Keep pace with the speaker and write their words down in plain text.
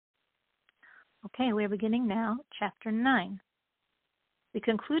Okay, we're beginning now, chapter 9. We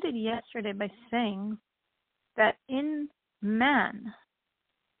concluded yesterday by saying that in man,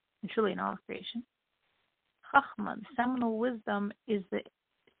 and truly in all creation, Chochma, the seminal wisdom, is the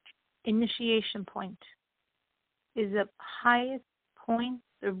initiation point, is the highest point,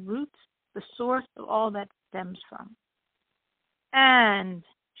 the root, the source of all that stems from. And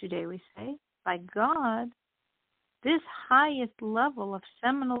today we say, by God, this highest level of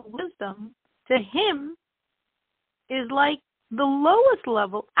seminal wisdom, to him, is like the lowest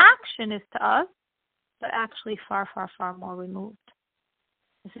level. Action is to us, but actually far, far, far more removed.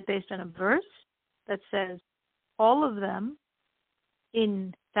 This is based on a verse that says, all of them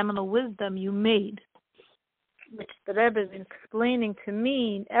in seminal wisdom you made, which the Rebbe is explaining to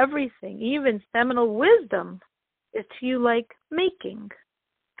mean everything, even seminal wisdom, is to you like making,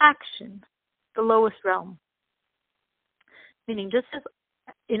 action, the lowest realm. Meaning just as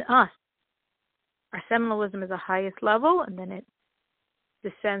in us, our seminal wisdom is the highest level, and then it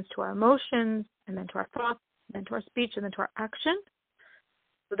descends to our emotions, and then to our thoughts, and then to our speech, and then to our action.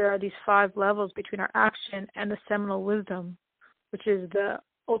 So there are these 5 levels between our action and the seminal wisdom, which is the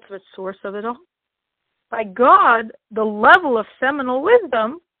ultimate source of it all. By God, the level of seminal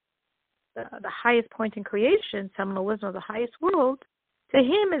wisdom, the highest point in creation, seminal wisdom of the highest world, to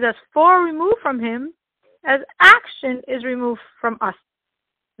him is as far removed from him as action is removed from us,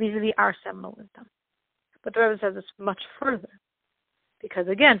 vis-a-vis our seminal wisdom. But the Rebbe says it's much further, because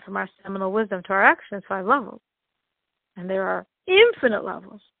again, from our seminal wisdom to our action is 5 levels. And there are infinite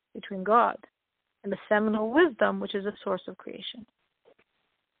levels between God and the seminal wisdom, which is the source of creation.